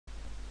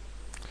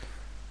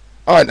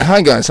Alright,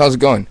 hi guys, how's it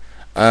going?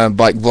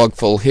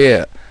 Bikevlogfull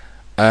here.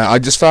 I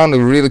just found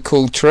a really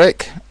cool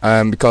trick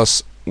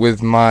because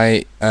with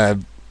my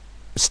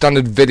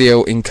standard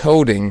video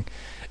encoding,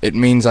 it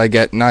means I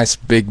get nice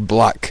big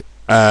black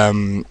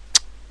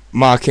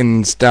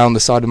markings down the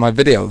side of my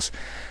videos.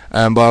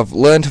 But I've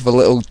learned of a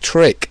little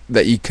trick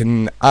that you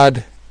can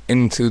add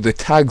into the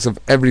tags of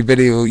every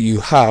video you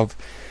have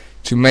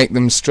to make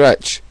them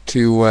stretch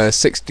to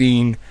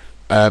 16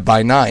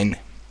 by 9.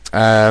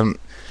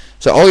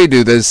 So all you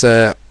do, there's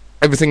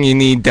everything you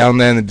need down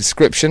there in the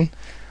description.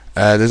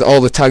 There's all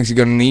the tags you're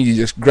going to need. You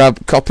just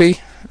grab copy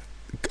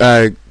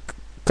and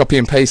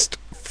paste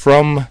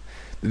from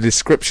the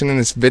description in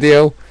this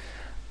video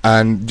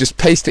and just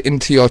paste it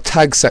into your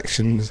tag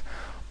sections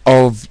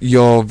of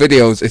your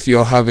videos if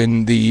you're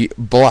having the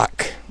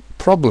black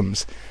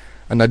problems.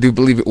 And I do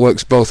believe it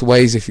works both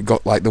ways. If you've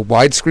got like the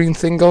widescreen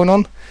thing going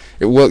on,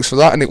 it works for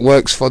that, and it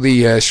works for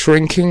the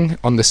shrinking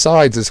on the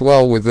sides as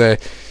well with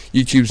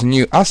YouTube's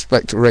new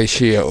aspect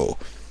ratio.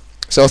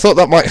 So I thought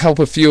that might help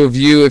a few of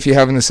you if you're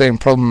having the same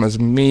problem as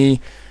me.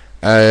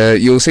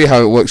 You'll see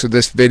how it works with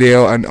this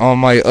video and all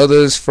my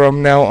others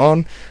from now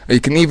on.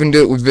 You can even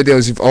do it with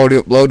videos you've already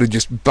uploaded.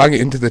 Just bang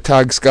it into the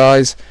tags,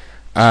 guys,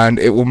 and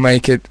it will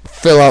make it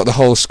fill out the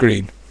whole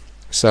screen.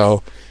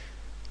 So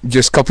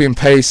just copy and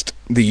paste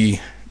the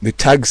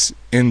tags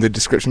in the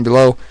description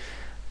below,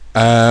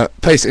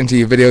 paste it into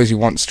your videos you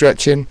want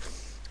stretching,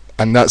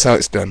 and that's how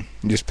it's done.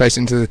 You just paste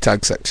it into the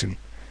tag section.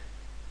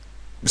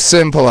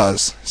 Simple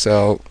as.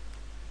 So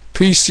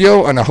peace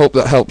yo, and I hope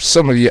that helps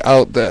some of you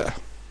out there.